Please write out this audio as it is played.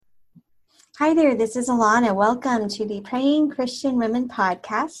Hi there, this is Alana. Welcome to the Praying Christian Women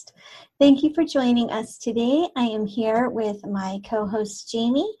podcast. Thank you for joining us today. I am here with my co-host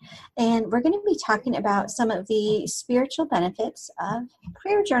Jamie, and we're going to be talking about some of the spiritual benefits of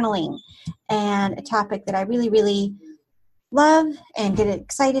prayer journaling, and a topic that I really love and get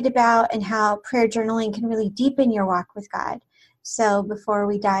excited about, and how prayer journaling can really deepen your walk with God. So before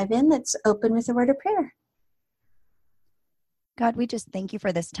we dive in, let's open with a word of prayer. God, we just thank you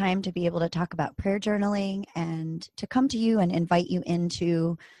for this time to be able to talk about prayer journaling and to come to you and invite you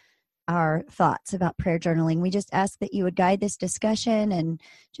into our thoughts about prayer journaling. We just ask that you would guide this discussion and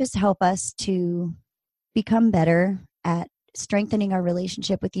just help us to become better at strengthening our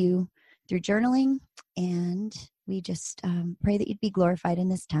relationship with you through journaling. And we just pray that you'd be glorified in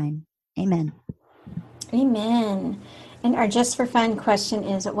this time. Amen. Amen. And our Just for Fun question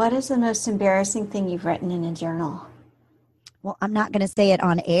is, what is the most embarrassing thing you've written in a journal? Well, I'm not going to say it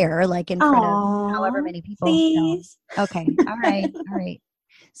on air, like in front of however many people. Please. No. Okay. All right.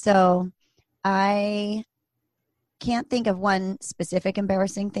 So I can't think of one specific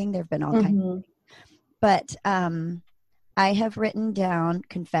embarrassing thing. There have been all kinds. But I have written down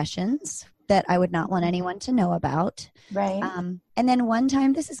confessions that I would not want anyone to know about. Right. And then one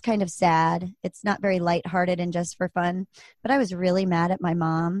time, this is kind of sad. It's not very lighthearted and just for fun, but I was really mad at my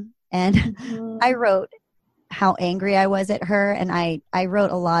mom. And I wrote how angry I was at her. And I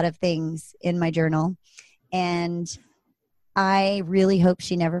wrote a lot of things in my journal. And I really hope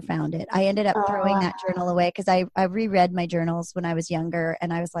she never found it. I ended up throwing that journal away because I reread my journals when I was younger.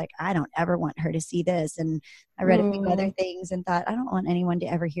 And I was like, I don't ever want her to see this. And I read a few other things and thought, I don't want anyone to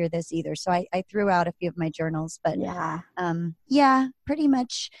ever hear this either. So I threw out a few of my journals. But pretty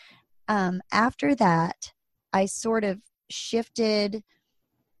much after that, I sort of shifted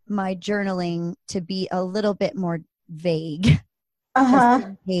my journaling to be a little bit more vague, just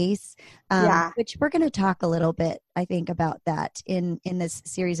in case, which we're going to talk a little bit, I think, about that in this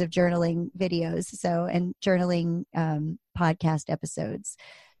series of journaling videos. So, and journaling podcast episodes,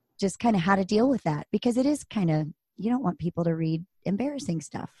 just kind of how to deal with that, because it is kind of, you don't want people to read embarrassing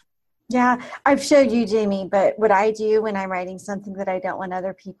stuff. Yeah, I've showed you, Jamie, but what I do when I'm writing something that I don't want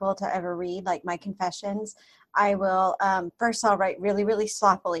other people to ever read, like my confessions, I will, first I'll write really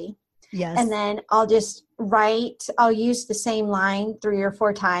sloppily. Yes. And then I'll just I'll use the same line 3 or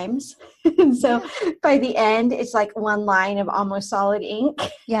 4 times. And so by the end, it's like one line of almost solid ink.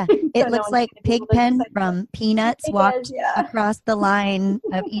 Yeah. It looks like Pigpen from Peanuts walked across the line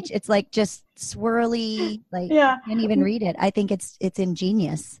of each. It's like just swirly, like you can't even read it. I think it's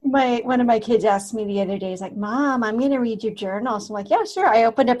ingenious. One of my kids asked me the other day, he's like, Mom, I'm going to read your journal. So I'm like, yeah, sure. I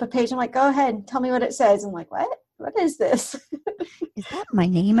opened up a page. I'm like, go ahead. Tell me what it says. I'm like, what? What is this? Is that my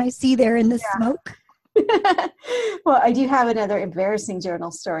name I see there in the smoke? Well, I do have another embarrassing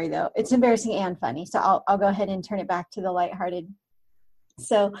journal story, though. It's embarrassing and funny. So I'll go ahead and turn it back to the lighthearted.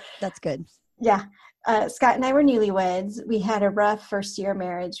 So that's good. Yeah. Scott and I were newlyweds. We had a rough first year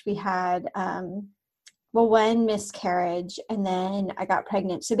marriage. We had, one miscarriage, and then I got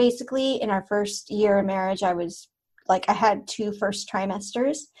pregnant. So basically in our first year of marriage, I had 2 first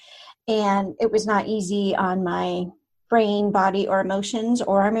trimesters, and it was not easy on my brain, body, or emotions,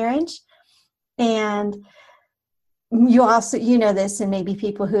 or our marriage. And you know this, and maybe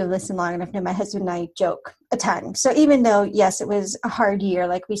people who have listened long enough know my husband and I joke a ton. So even though, yes, it was a hard year,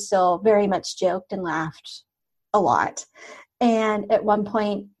 like we still very much joked and laughed a lot. And at one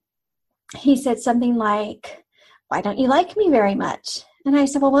point he said something like, "Why don't you like me very much?" And I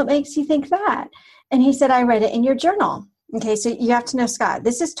said, "Well, what makes you think that?" And he said, "I read it in your journal." Okay, so you have to know Scott.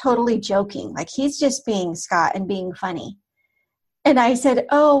 This is totally joking. Like, he's just being Scott and being funny. And I said,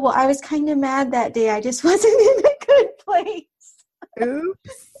 "Oh, well, I was kind of mad that day. I just wasn't in a good place."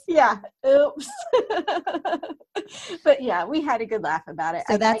 Oops. Yeah. Oops. But yeah, we had a good laugh about it.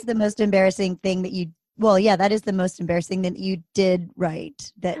 So that's the most embarrassing thing that that is the most embarrassing that you did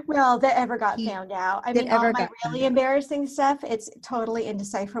write. That ever got found out. I mean, all my really embarrassing stuff, it's totally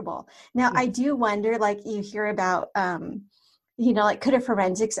indecipherable. Now, I do wonder, like you hear about, could a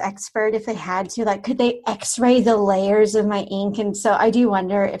forensics expert, if they had to, could they x-ray the layers of my ink? And so I do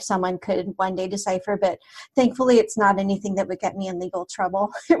wonder if someone could one day decipher, but thankfully it's not anything that would get me in legal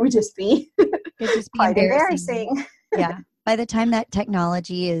trouble. It would just be, quite embarrassing. Yeah. By the time that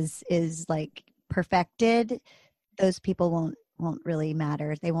technology is like perfected, those people won't really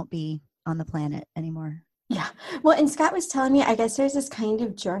matter. They won't be on the planet anymore. Yeah. Well, and Scott was telling me, I guess there's this kind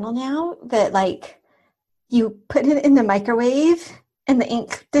of journal now that you put it in the microwave and the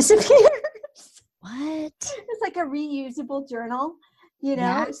ink disappears. What? It's like a reusable journal,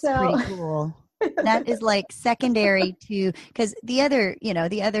 That's pretty cool. That is like secondary to, because the other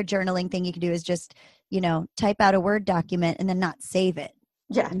journaling thing you can do is just, type out a Word document and then not save it.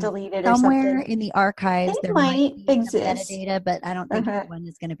 Yeah, delete it or Somewhere something. in the archives, It there might might be some exist. metadata, but I don't think Uh-huh. everyone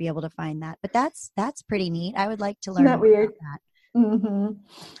is going to be able to find that. But that's pretty neat. I would like to Isn't learn that more weird? about that. Mm-hmm.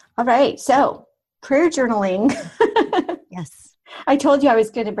 All right. So, prayer journaling. Yes. I told you I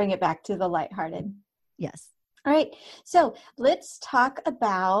was going to bring it back to the lighthearted. Yes. All right. So, let's talk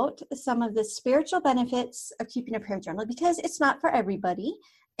about some of the spiritual benefits of keeping a prayer journal because it's not for everybody.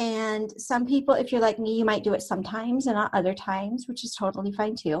 And some people, if you're like me, you might do it sometimes and not other times, which is totally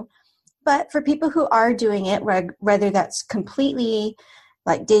fine too. But for people who are doing it, whether that's completely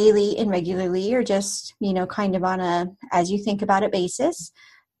like daily and regularly or just, kind of on a as you think about it basis,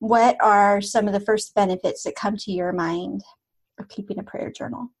 what are some of the first benefits that come to your mind of keeping a prayer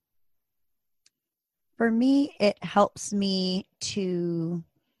journal? For me, it helps me to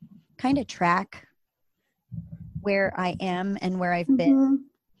kind of track where I am and where I've been, Mm-hmm.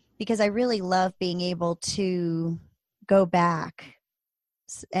 because I really love being able to go back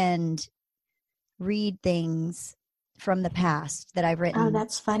and read things from the past that I've Oh, written.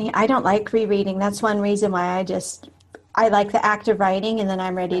 that's funny. I don't like rereading. That's one reason why I like the act of writing, and then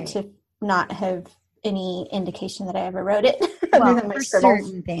I'm ready Right. to not have any indication that I ever wrote it other Well, than my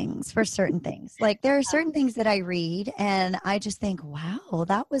scribbles. for certain things, like there are certain things that I read and I just think, wow,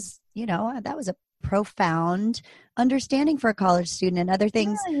 that was a profound understanding for a college student. And other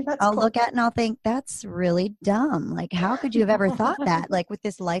things Yeah, that's I'll look cool. at and I'll think, that's really dumb. Like, how could you have ever thought that? Like, with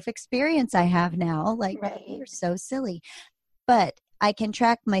this life experience I have now, like, Right. you're so silly. But I can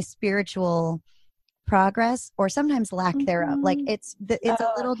track my spiritual progress or sometimes lack thereof. Like, Mm-hmm. it's a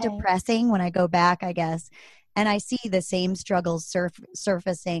Oh, little okay. depressing when I go back, I guess, and I see the same struggles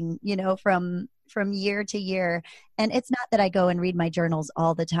surfacing, from year to year. And it's not that I go and read my journals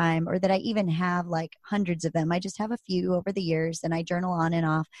all the time or that I even have like hundreds of them. I just have a few over the years and I journal on and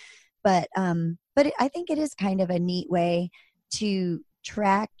off. But I think it is kind of a neat way to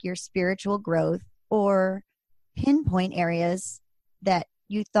track your spiritual growth or pinpoint areas that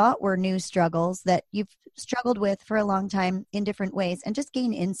you thought were new struggles that you've struggled with for a long time in different ways, and just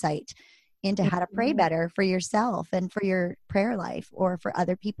gain insight into how to pray Mhm. better for yourself and for your prayer life or for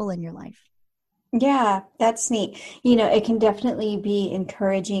other people in your life. Yeah, that's neat. It can definitely be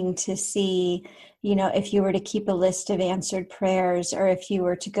encouraging to see, if you were to keep a list of answered prayers or if you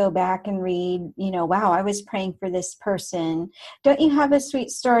were to go back and read, wow, I was praying for this person. Don't you have a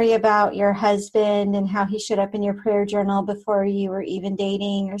sweet story about your husband and how he showed up in your prayer journal before you were even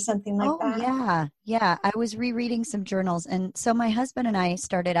dating or something like Oh, that? yeah. Yeah. I was rereading some journals. And so my husband and I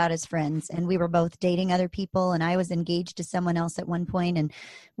started out as friends, and we were both dating other people. And I was engaged to someone else at one point, and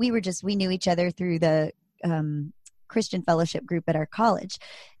we knew each other through the Christian fellowship group at our college.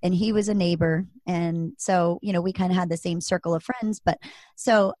 And he was a neighbor. And so, we kind of had the same circle of friends. But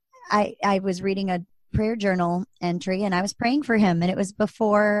so I was reading a prayer journal entry and I was praying for him. And it was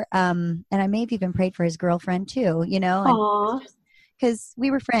before, and I may have even prayed for his girlfriend too, and it was Aw. just because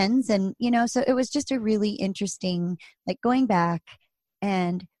we were friends. And so it was just a really interesting, like, going back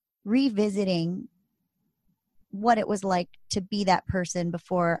and revisiting what it was like to be that person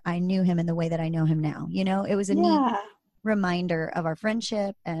before I knew him in the way that I know him now. It was a neat Yeah. reminder of our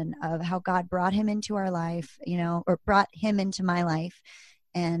friendship and of how God brought him into our life, or brought him into my life.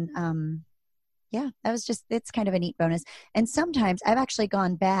 And yeah, it's kind of a neat bonus. And sometimes I've actually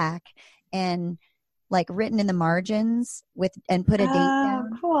gone back and like written in the margins and put a date Oh,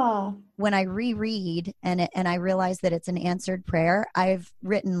 down. cool. When I reread and I realize that it's an answered prayer, I've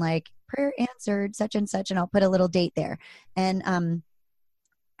written like prayer answered such and such, and I'll put a little date there. And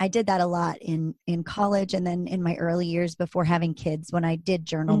I did that a lot in college, and then in my early years before having kids when I did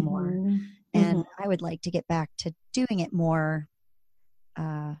journal more. Mm-hmm. Mm-hmm. And I would like to get back to doing it more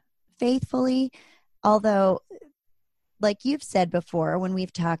faithfully. Although, like you've said before when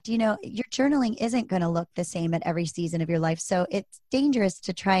we've talked, your journaling isn't going to look the same at every season of your life. So it's dangerous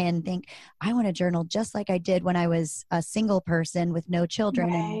to try and think, I want to journal just like I did when I was a single person with no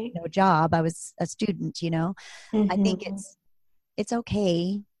children and Right. no job. I was a student. I think Mm-hmm. it's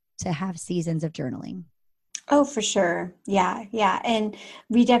okay to have seasons of journaling. Oh, for sure. Yeah, yeah. And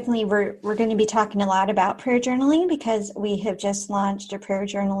we definitely we're going to be talking a lot about prayer journaling because we have just launched a prayer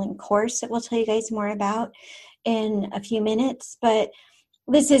journaling course that we'll tell you guys more about in a few minutes. But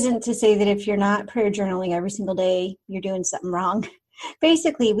this isn't to say that if you're not prayer journaling every single day, you're doing something wrong.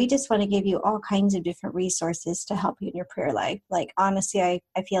 Basically, we just want to give you all kinds of different resources to help you in your prayer life. Like, honestly,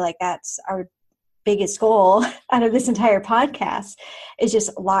 I feel like that's our biggest goal out of this entire podcast is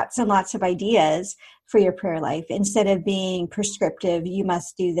just lots and lots of ideas for your prayer life instead of being prescriptive. You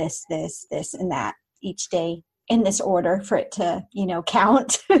must do this, this, this, and that each day in this order for it to,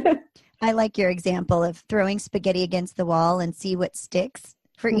 count. I like your example of throwing spaghetti against the wall and see what sticks.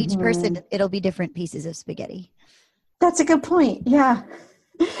 For each person, it'll be different pieces of spaghetti. That's a good point. Yeah.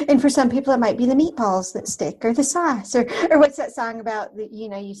 And for some people, it might be the meatballs that stick or the sauce or what's that song about that,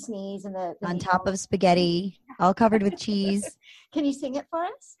 you sneeze and the on top of spaghetti, all covered with cheese. Can you sing it for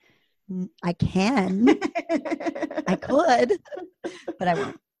us? I can. I could, but I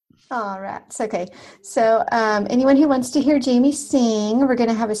won't. All right. Okay. So anyone who wants to hear Jamie sing, we're going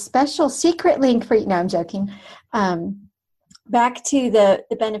to have a special secret link for you. No, I'm joking. Back to the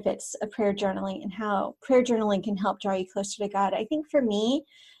benefits of prayer journaling and how prayer journaling can help draw you closer to God. I think for me,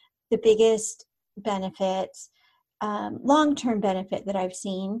 the biggest benefit, long-term benefit that I've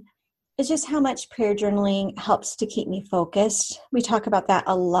seen is just how much prayer journaling helps to keep me focused. We talk about that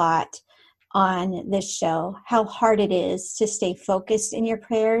a lot on this show, how hard it is to stay focused in your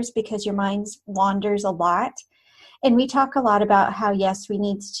prayers because your mind wanders a lot. And we talk a lot about how, yes, we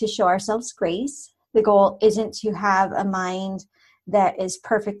need to show ourselves grace. The goal isn't to have a mind that is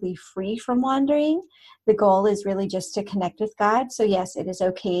perfectly free from wandering. The goal is really just to connect with God. So yes, it is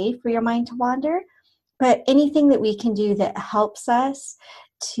okay for your mind to wander, but anything that we can do that helps us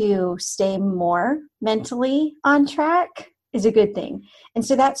to stay more mentally on track is a good thing. And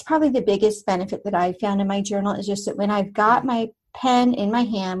so that's probably the biggest benefit that I found in my journal is just that when I've got my pen in my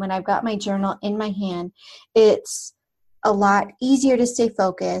hand, when I've got my journal in my hand, it's a lot easier to stay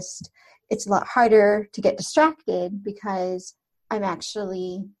focused. It's a lot harder to get distracted because I'm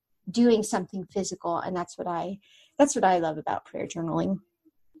actually doing something physical. And that's what I love about prayer journaling.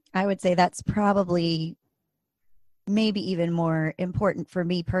 I would say that's probably maybe even more important for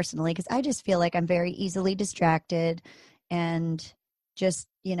me personally, because I just feel like I'm very easily distracted and just,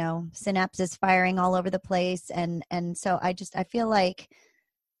 synapses firing all over the place. And so I feel like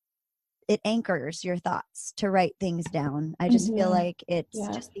it anchors your thoughts to write things down. I just feel like it's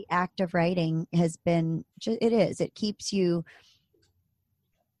just the act of writing has been, it keeps you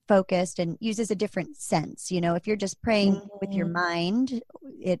focused and uses a different sense. If you're just praying with your mind,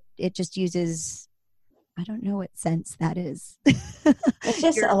 it just uses, I don't know what sense that is. It's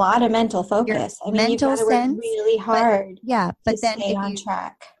just a lot of mental focus. I mean, you've got to work really hard. But then stay if on you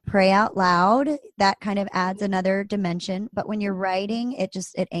track. Pray out loud, that kind of adds another dimension. But when you're writing, it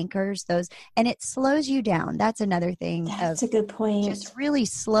anchors those and it slows you down. That's another thing. That's a good point. Just really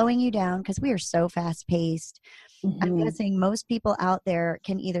slowing you down because we are so fast paced. I'm guessing most people out there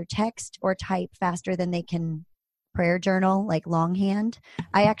can either text or type faster than they can prayer journal, like longhand.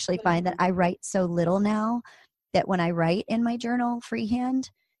 I actually find that I write so little now that when I write in my journal freehand,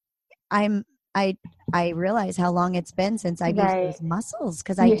 I realize how long it's been since I've used those muscles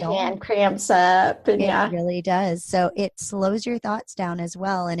because your hand cramps up. And it really does. So it slows your thoughts down as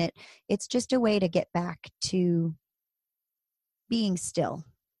well, and it's just a way to get back to being still,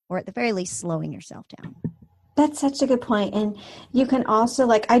 or at the very least, slowing yourself down. That's such a good point. And you can also,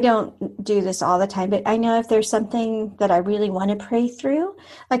 I don't do this all the time, but I know if there's something that I really want to pray through,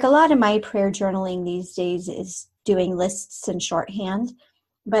 a lot of my prayer journaling these days is doing lists in shorthand.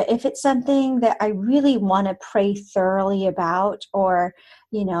 But if it's something that I really want to pray thoroughly about, or,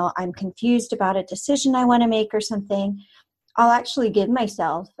 I'm confused about a decision I want to make or something, I'll actually give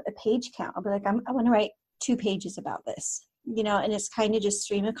myself a page count. I'll be like, I want to write 2 pages about this. And it's kind of just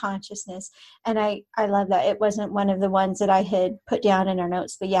stream of consciousness. And I love that. It wasn't one of the ones that I had put down in our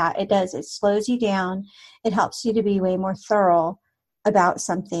notes, but yeah, it does. It slows you down. It helps you to be way more thorough about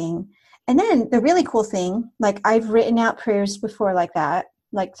something. And then the really cool thing, I've written out prayers before like that,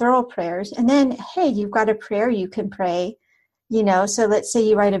 thorough prayers. And then, hey, you've got a prayer you can pray, so let's say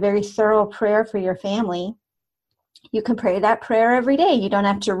you write a very thorough prayer for your family. You can pray that prayer every day. You don't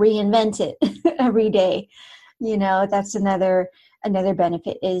have to reinvent it every day. That's another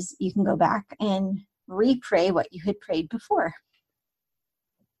benefit is you can go back and re-pray what you had prayed before.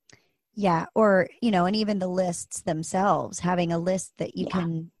 Yeah. Or, and even the lists themselves, having a list that you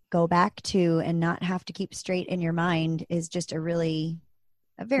can go back to and not have to keep straight in your mind is just a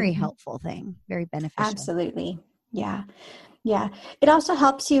very helpful thing, very beneficial. Absolutely. Yeah. Yeah. It also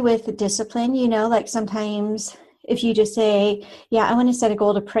helps you with discipline, sometimes if you just say, I want to set a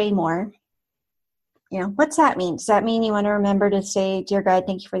goal to pray more. What's that mean? Does that mean you want to remember to say, dear God,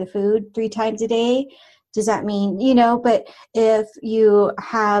 thank you for the food 3 times a day? Does that mean, but if you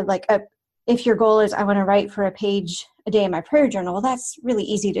have if your goal is, I want to write for a page a day in my prayer journal, well, that's really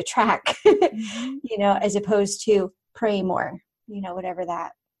easy to track, as opposed to pray more, whatever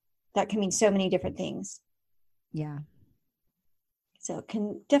that can mean so many different things. Yeah. So it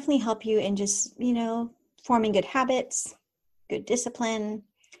can definitely help you in just, forming good habits, good discipline,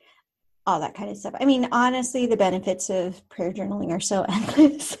 all that kind of stuff. I mean, honestly, the benefits of prayer journaling are so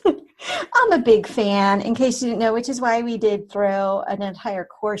endless. I'm a big fan, in case you didn't know, which is why we did throw an entire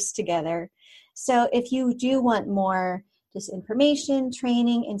course together. So if you do want more just information,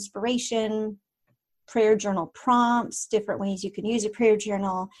 training, inspiration, prayer journal prompts, different ways you can use a prayer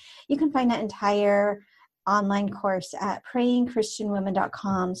journal, you can find that entire online course at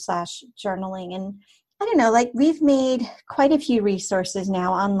prayingchristianwomen.com/journaling. And I don't know, like we've made quite a few resources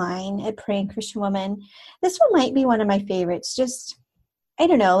now online at Praying Christian Women. This one might be one of my favorites. Just, I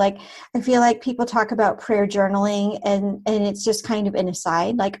don't know, like I feel like people talk about prayer journaling and it's just kind of an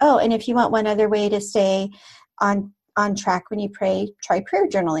aside, like, oh, and if you want one other way to stay on track when you pray, try prayer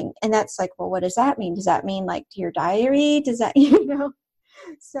journaling. And that's like, well, what does that mean? Does that mean like your diary? Does that,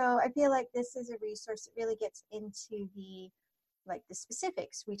 So I feel like this is a resource that really gets into the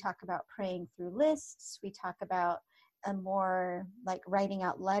specifics. We talk about praying through lists. We talk about a more like writing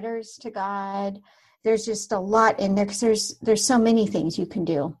out letters to God. There's just a lot in there because there's so many things you can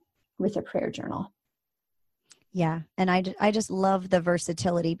do with a prayer journal. Yeah. And I just love the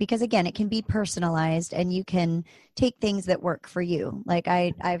versatility because again, it can be personalized and you can take things that work for you. Like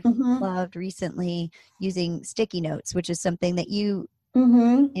I've loved recently using sticky notes, which is something that you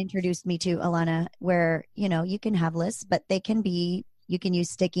introduced me to, Alana, where, you can have lists, but you can use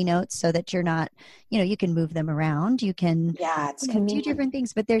sticky notes so that you're not, you can move them around. You can do different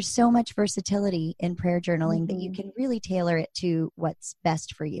things, but there's so much versatility in prayer journaling that you can really tailor it to what's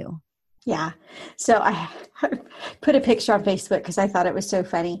best for you. Yeah. So I put a picture on Facebook because I thought it was so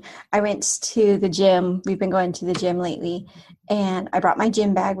funny. I went to the gym. We've been going to the gym lately, and I brought my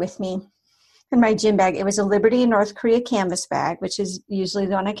gym bag with me. And my gym bag, it was a Liberty North Korea canvas bag, which is usually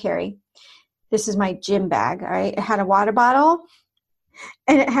the one I carry. This is my gym bag. All right. It had a water bottle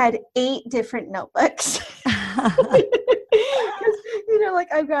and it had 8 different notebooks.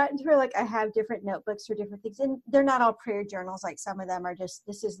 Like I've gotten to where like I have different notebooks for different things, and they're not all prayer journals. Like some of them are just,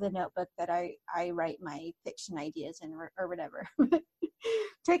 this is the notebook that I write my fiction ideas in or whatever.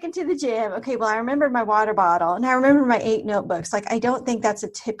 Taken to the gym. Okay, well, I remember my water bottle and I remember my 8 notebooks. Like I don't think that's a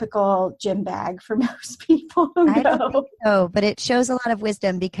typical gym bag for most people who I go. don't think so, but it shows a lot of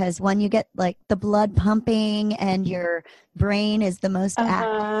wisdom because when you get like the blood pumping and your brain is the most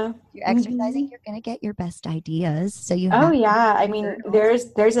active, you're exercising, you're going to get your best ideas. So you have I mean,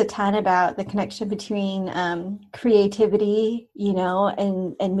 there's a ton about the connection between creativity,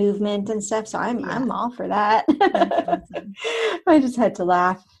 and movement and stuff. So I'm all for that. Awesome. I just had to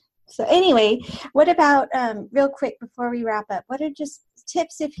laugh. So anyway, what about real quick before we wrap up? What are just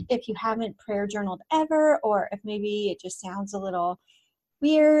tips if you haven't prayer journaled ever, or if maybe it just sounds a little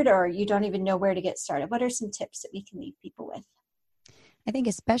weird, or you don't even know where to get started? What are some tips that we can leave people with? I think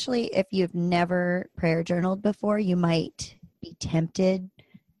especially if you've never prayer journaled before, you might be tempted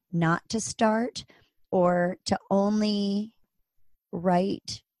not to start or to only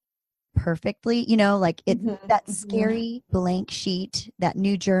write perfectly, like that scary blank sheet, that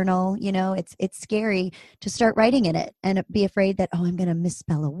new journal, it's scary to start writing in it and be afraid that, I'm going to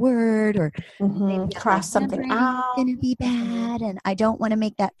misspell a word or cross something out. It's going to be bad. And I don't want to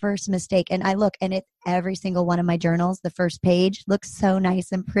make that first mistake. And I look, and it's every single one of my journals, the first page looks so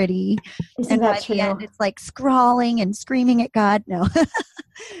nice and pretty. Isn't and that by true? the end, it's like scrawling and screaming at God. No,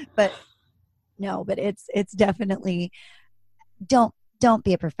 but it's definitely don't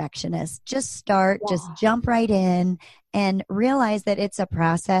be a perfectionist. Just start, just jump right in and realize that it's a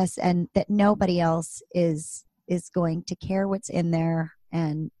process and that nobody else is going to care what's in there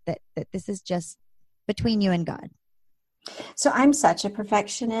and that this is just between you and God. So I'm such a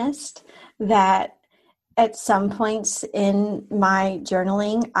perfectionist that at some points in my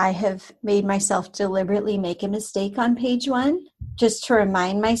journaling, I have made myself deliberately make a mistake on page 1 just to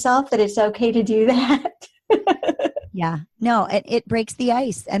remind myself that it's okay to do that. Yeah, no, it breaks the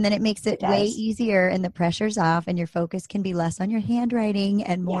ice and then it makes it way easier and the pressure's off and your focus can be less on your handwriting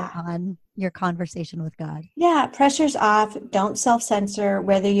and more on your conversation with God. Yeah, pressure's off. Don't self-censor,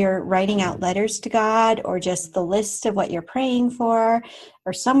 whether you're writing out letters to God or just the list of what you're praying for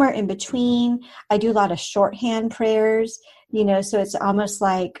or somewhere in between. I do a lot of shorthand prayers, so it's almost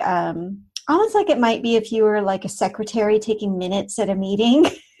like it might be if you were like a secretary taking minutes at a meeting.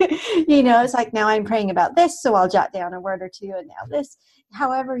 It's like, now I'm praying about this, so I'll jot down a word or two, and now this.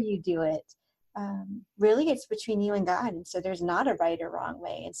 However you do it, really it's between you and God, and so there's not a right or wrong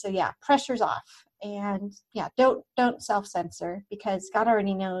way. And so pressure's off, and don't self-censor because God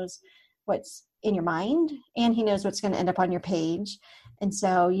already knows what's in your mind, and He knows what's going to end up on your page. And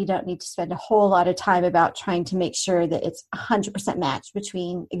so you don't need to spend a whole lot of time about trying to make sure that it's 100% matched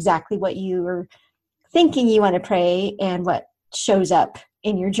between exactly what you are thinking you want to pray and what shows up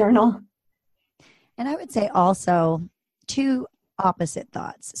in your journal. And I would say also two opposite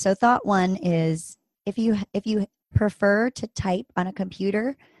thoughts. So thought one is if you prefer to type on a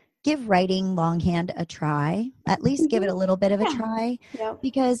computer, give writing longhand a try. At least give it a little bit of a try,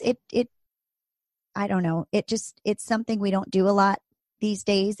 because it I don't know, it's something we don't do a lot these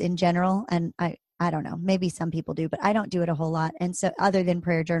days in general. And I don't know, maybe some people do, but I don't do it a whole lot. And so other than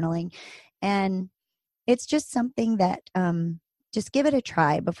prayer journaling, and it's just something that just give it a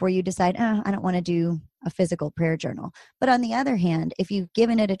try before you decide, I don't want to do a physical prayer journal. But on the other hand, if you've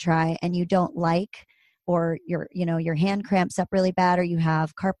given it a try and you don't like, or your hand cramps up really bad, or you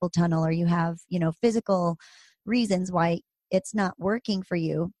have carpal tunnel, or you have, physical reasons why it's not working for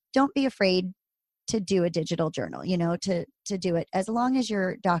you, don't be afraid to do a digital journal, to do it, as long as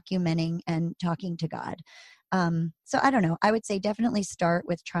you're documenting and talking to God. So I don't know, I would say definitely start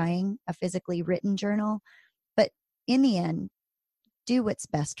with trying a physically written journal, but in the end, do what's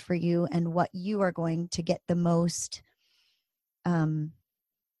best for you and what you are going to get the most,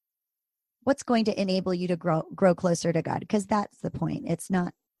 what's going to enable you to grow closer to God, because that's the point. It's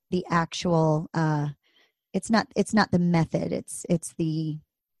not the actual, it's not the method. It's the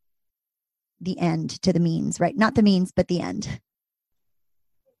end to the means, right? Not the means, but the end.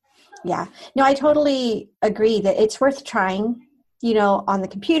 Yeah. No, I totally agree that it's worth trying, on the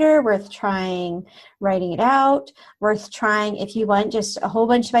computer, worth trying writing it out, worth trying if you want just a whole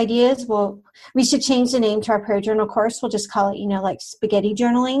bunch of ideas. Well, we should change the name to our prayer journal course. We'll just call it, like spaghetti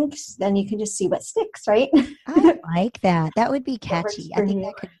journaling. Then you can just see what sticks, right? I like that. That would be catchy. I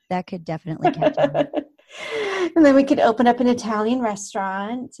think that could definitely catch on. And then we could open up an Italian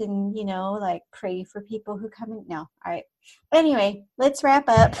restaurant and, pray for people who come in. No. All right. Anyway, let's wrap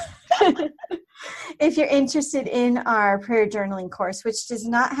up. If you're interested in our prayer journaling course, which does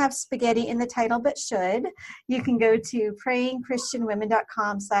not have spaghetti in the title, but should, you can go to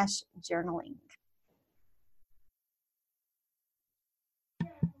prayingchristianwomen.com/journaling.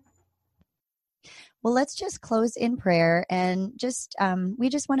 Well, let's just close in prayer, and just we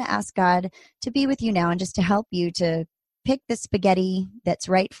just want to ask God to be with you now and just to help you to pick the spaghetti that's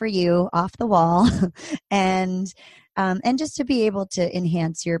right for you off the wall, and just to be able to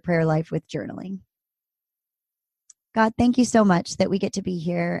enhance your prayer life with journaling. God, thank you so much that we get to be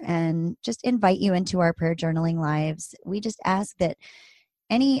here and just invite you into our prayer journaling lives. We just ask that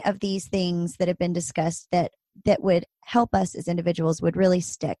any of these things that have been discussed that would help us as individuals would really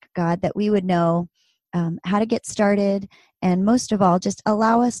stick, God, that we would know how to get started, and most of all, just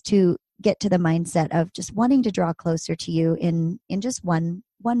allow us to get to the mindset of just wanting to draw closer to you in just one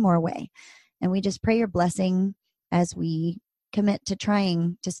more way. And we just pray your blessing as we commit to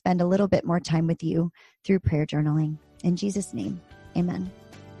trying to spend a little bit more time with you through prayer journaling. In Jesus' name, amen.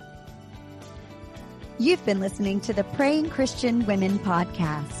 You've been listening to the Praying Christian Women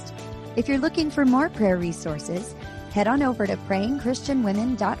podcast. If you're looking for more prayer resources, head on over to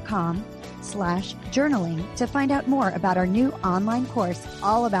prayingchristianwomen.com/journaling to find out more about our new online course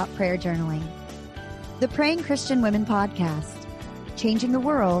all about prayer journaling. The Praying Christian Women podcast, changing the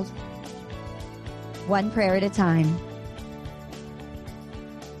world one prayer at a time.